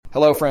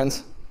Hello,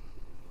 friends.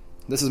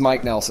 This is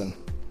Mike Nelson,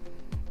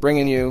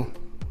 bringing you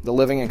the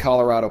Living in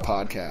Colorado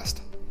podcast.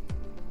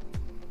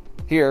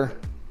 Here,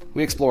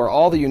 we explore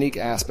all the unique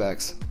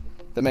aspects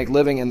that make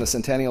living in the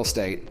Centennial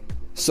State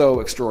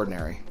so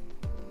extraordinary.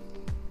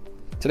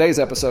 Today's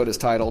episode is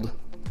titled,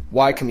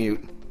 Why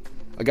Commute?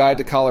 A Guide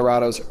to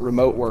Colorado's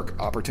Remote Work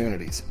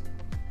Opportunities.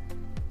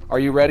 Are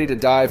you ready to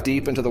dive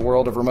deep into the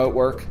world of remote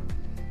work?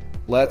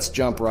 Let's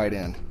jump right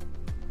in.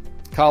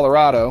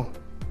 Colorado,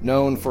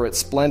 known for its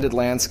splendid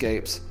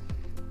landscapes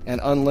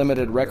and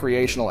unlimited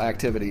recreational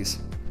activities,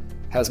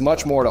 has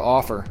much more to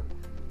offer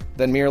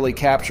than merely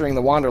capturing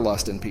the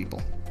wanderlust in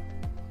people.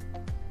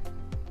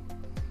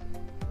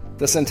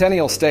 The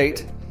Centennial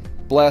State,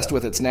 blessed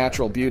with its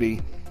natural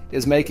beauty,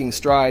 is making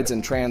strides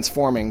in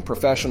transforming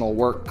professional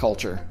work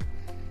culture,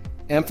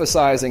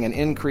 emphasizing an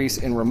increase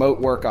in remote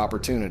work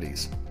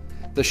opportunities.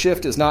 The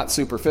shift is not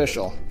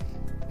superficial.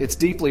 It's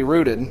deeply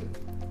rooted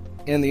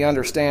in the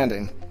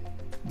understanding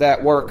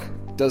that work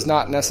does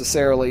not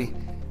necessarily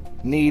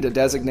need a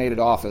designated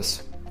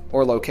office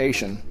or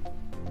location,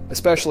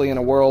 especially in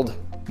a world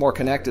more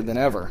connected than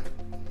ever.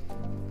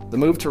 The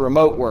move to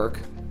remote work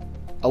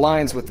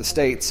aligns with the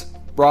state's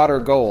broader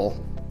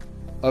goal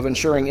of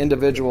ensuring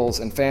individuals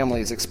and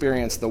families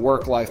experience the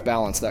work-life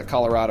balance that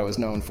Colorado is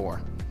known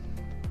for.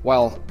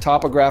 While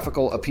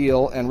topographical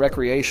appeal and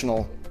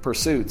recreational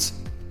pursuits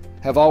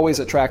have always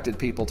attracted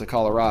people to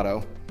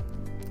Colorado,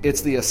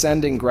 it's the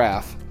ascending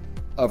graph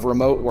of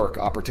remote work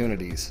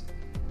opportunities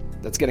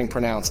that's getting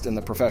pronounced in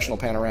the professional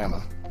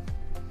panorama.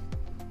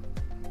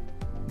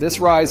 This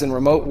rise in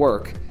remote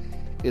work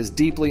is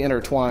deeply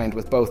intertwined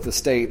with both the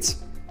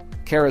state's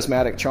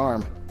charismatic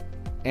charm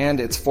and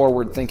its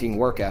forward-thinking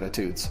work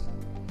attitudes,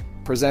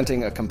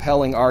 presenting a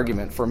compelling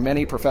argument for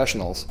many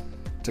professionals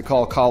to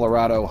call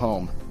Colorado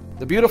home.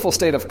 The beautiful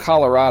state of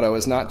Colorado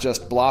is not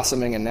just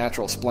blossoming in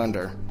natural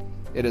splendor.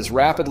 It is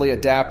rapidly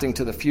adapting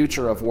to the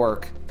future of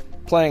work,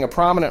 playing a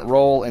prominent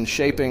role in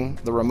shaping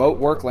the remote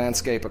work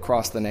landscape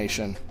across the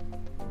nation.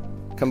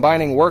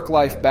 Combining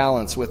work-life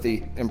balance with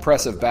the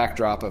impressive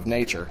backdrop of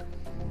nature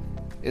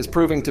is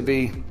proving to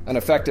be an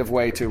effective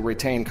way to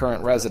retain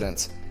current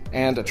residents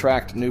and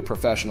attract new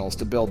professionals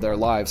to build their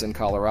lives in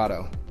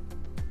Colorado.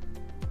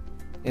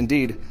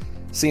 Indeed,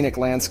 scenic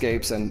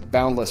landscapes and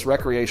boundless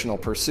recreational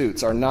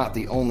pursuits are not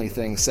the only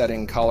thing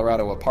setting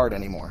Colorado apart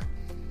anymore.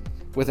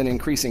 With an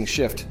increasing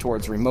shift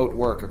towards remote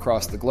work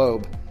across the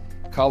globe,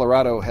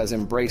 Colorado has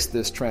embraced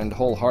this trend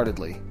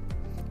wholeheartedly.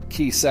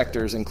 Key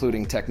sectors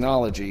including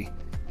technology,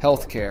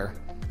 healthcare,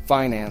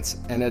 finance,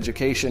 and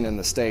education in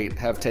the state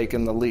have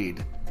taken the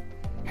lead,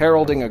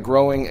 heralding a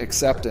growing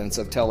acceptance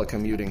of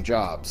telecommuting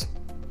jobs.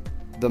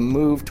 The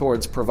move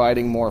towards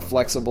providing more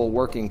flexible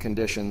working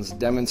conditions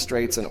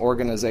demonstrates an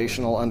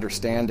organizational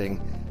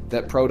understanding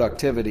that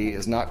productivity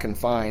is not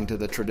confined to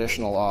the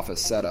traditional office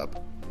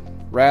setup.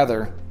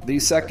 Rather,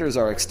 these sectors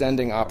are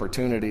extending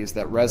opportunities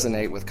that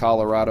resonate with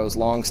Colorado's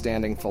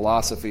long-standing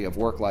philosophy of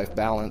work-life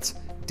balance,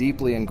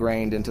 deeply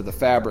ingrained into the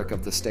fabric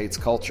of the state's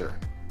culture.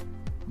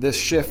 This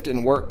shift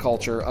in work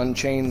culture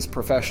unchains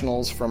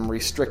professionals from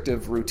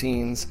restrictive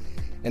routines,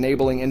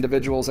 enabling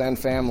individuals and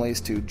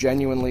families to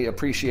genuinely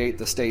appreciate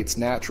the state's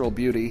natural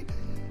beauty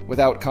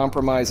without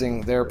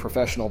compromising their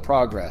professional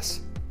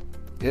progress.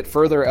 It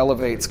further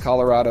elevates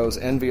Colorado's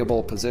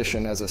enviable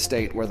position as a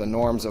state where the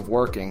norms of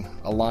working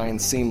align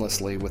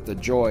seamlessly with the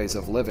joys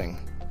of living.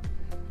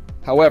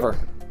 However,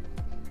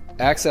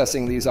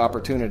 accessing these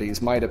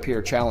opportunities might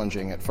appear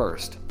challenging at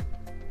first.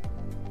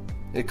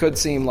 It could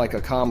seem like a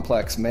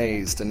complex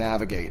maze to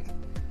navigate,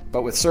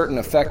 but with certain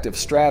effective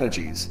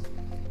strategies,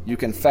 you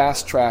can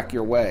fast-track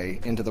your way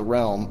into the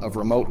realm of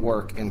remote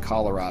work in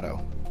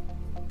Colorado.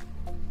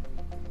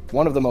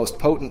 One of the most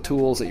potent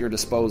tools at your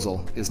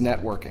disposal is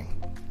networking.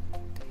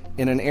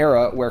 In an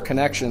era where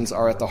connections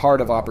are at the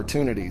heart of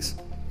opportunities,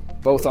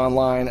 both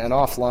online and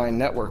offline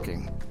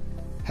networking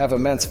have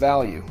immense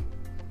value.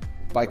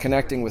 By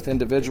connecting with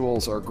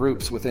individuals or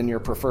groups within your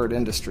preferred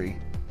industry,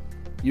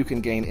 you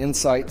can gain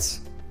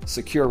insights,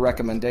 secure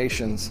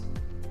recommendations,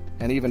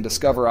 and even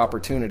discover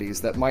opportunities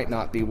that might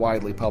not be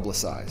widely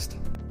publicized.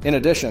 In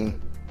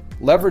addition,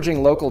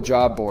 leveraging local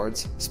job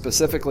boards,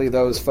 specifically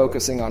those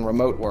focusing on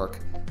remote work,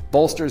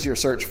 bolsters your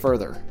search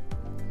further.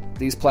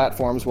 These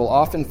platforms will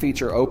often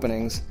feature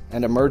openings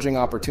and emerging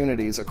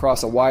opportunities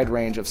across a wide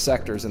range of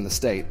sectors in the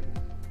state,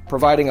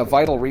 providing a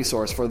vital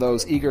resource for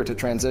those eager to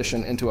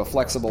transition into a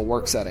flexible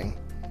work setting.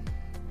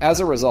 As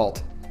a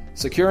result,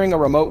 securing a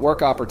remote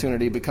work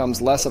opportunity becomes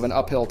less of an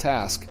uphill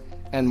task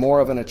and more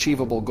of an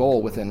achievable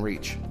goal within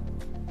reach.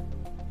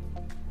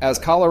 As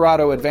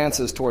Colorado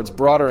advances towards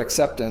broader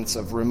acceptance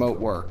of remote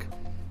work,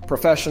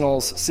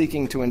 professionals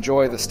seeking to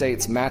enjoy the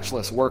state's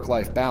matchless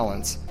work-life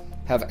balance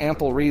have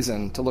ample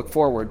reason to look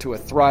forward to a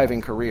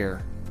thriving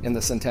career in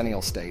the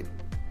Centennial State.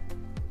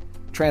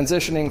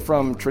 Transitioning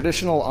from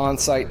traditional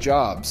on-site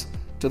jobs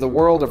to the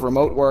world of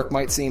remote work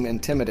might seem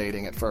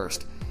intimidating at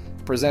first,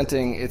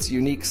 presenting its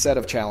unique set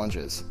of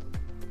challenges.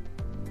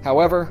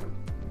 However,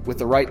 with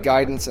the right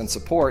guidance and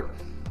support,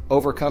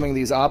 Overcoming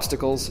these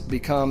obstacles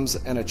becomes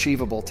an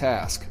achievable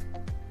task.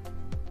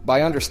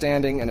 By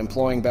understanding and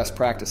employing best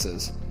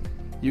practices,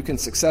 you can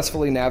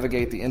successfully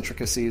navigate the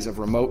intricacies of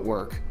remote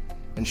work,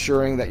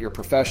 ensuring that your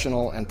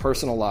professional and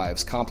personal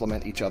lives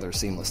complement each other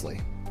seamlessly.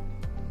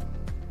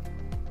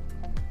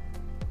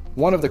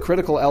 One of the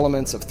critical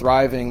elements of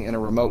thriving in a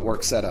remote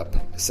work setup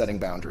is setting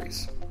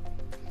boundaries.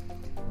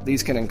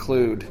 These can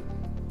include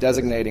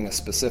designating a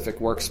specific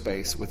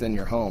workspace within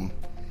your home,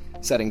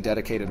 setting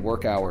dedicated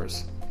work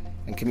hours,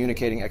 and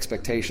communicating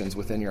expectations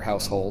within your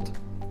household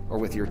or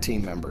with your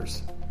team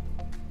members.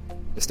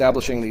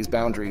 Establishing these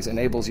boundaries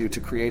enables you to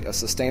create a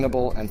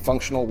sustainable and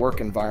functional work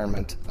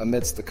environment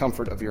amidst the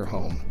comfort of your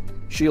home,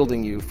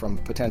 shielding you from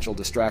potential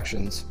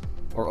distractions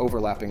or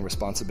overlapping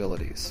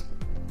responsibilities.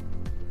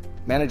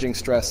 Managing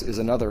stress is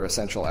another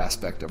essential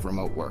aspect of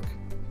remote work.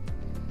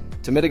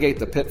 To mitigate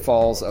the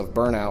pitfalls of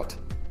burnout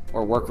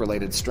or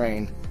work-related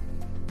strain,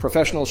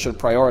 professionals should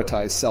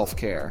prioritize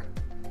self-care,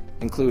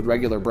 include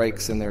regular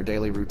breaks in their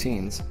daily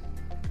routines,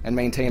 and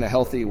maintain a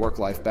healthy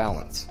work-life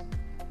balance.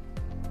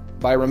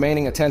 By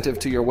remaining attentive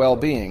to your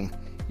well-being,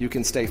 you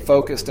can stay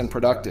focused and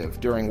productive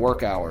during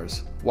work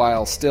hours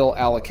while still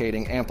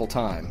allocating ample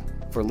time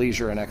for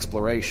leisure and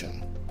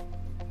exploration.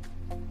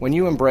 When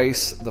you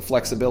embrace the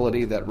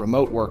flexibility that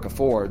remote work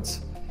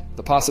affords,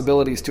 the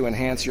possibilities to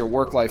enhance your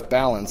work-life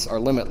balance are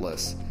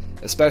limitless,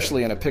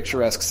 especially in a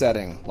picturesque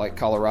setting like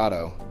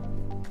Colorado.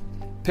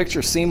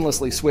 Picture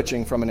seamlessly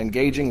switching from an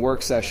engaging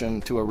work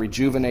session to a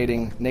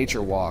rejuvenating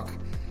nature walk,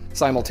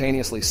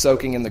 simultaneously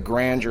soaking in the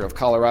grandeur of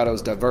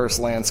Colorado's diverse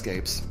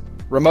landscapes.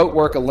 Remote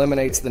work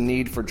eliminates the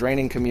need for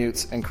draining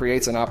commutes and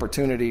creates an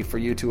opportunity for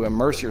you to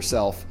immerse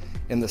yourself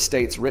in the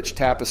state's rich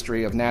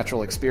tapestry of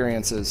natural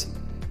experiences,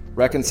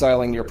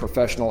 reconciling your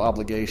professional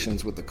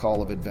obligations with the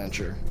call of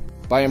adventure.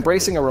 By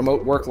embracing a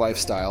remote work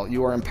lifestyle,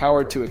 you are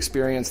empowered to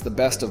experience the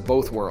best of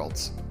both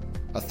worlds,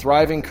 a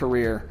thriving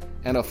career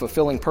and a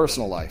fulfilling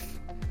personal life,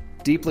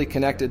 deeply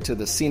connected to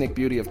the scenic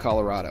beauty of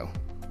Colorado.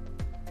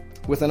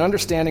 With an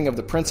understanding of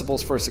the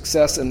principles for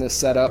success in this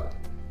setup,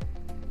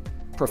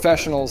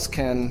 professionals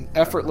can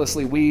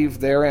effortlessly weave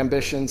their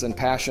ambitions and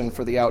passion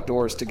for the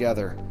outdoors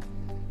together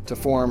to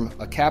form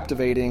a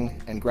captivating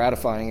and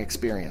gratifying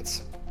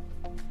experience.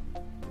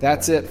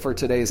 That's it for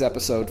today's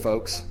episode,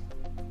 folks.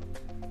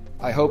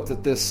 I hope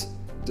that this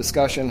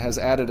discussion has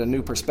added a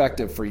new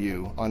perspective for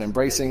you on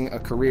embracing a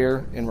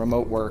career in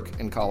remote work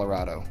in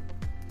Colorado.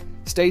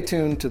 Stay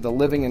tuned to the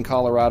Living in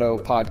Colorado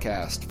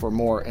podcast for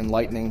more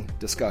enlightening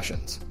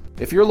discussions.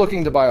 If you're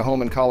looking to buy a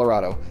home in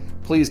Colorado,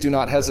 please do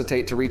not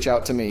hesitate to reach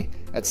out to me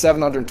at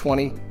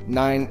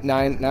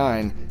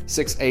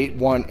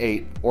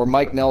 720-999-6818 or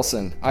Mike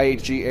Nelson,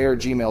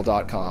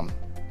 ihgair@gmail.com.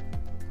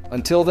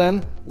 Until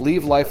then,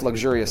 live life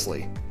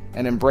luxuriously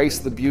and embrace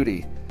the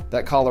beauty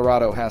that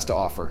Colorado has to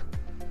offer.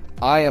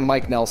 I am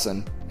Mike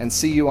Nelson, and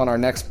see you on our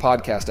next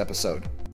podcast episode.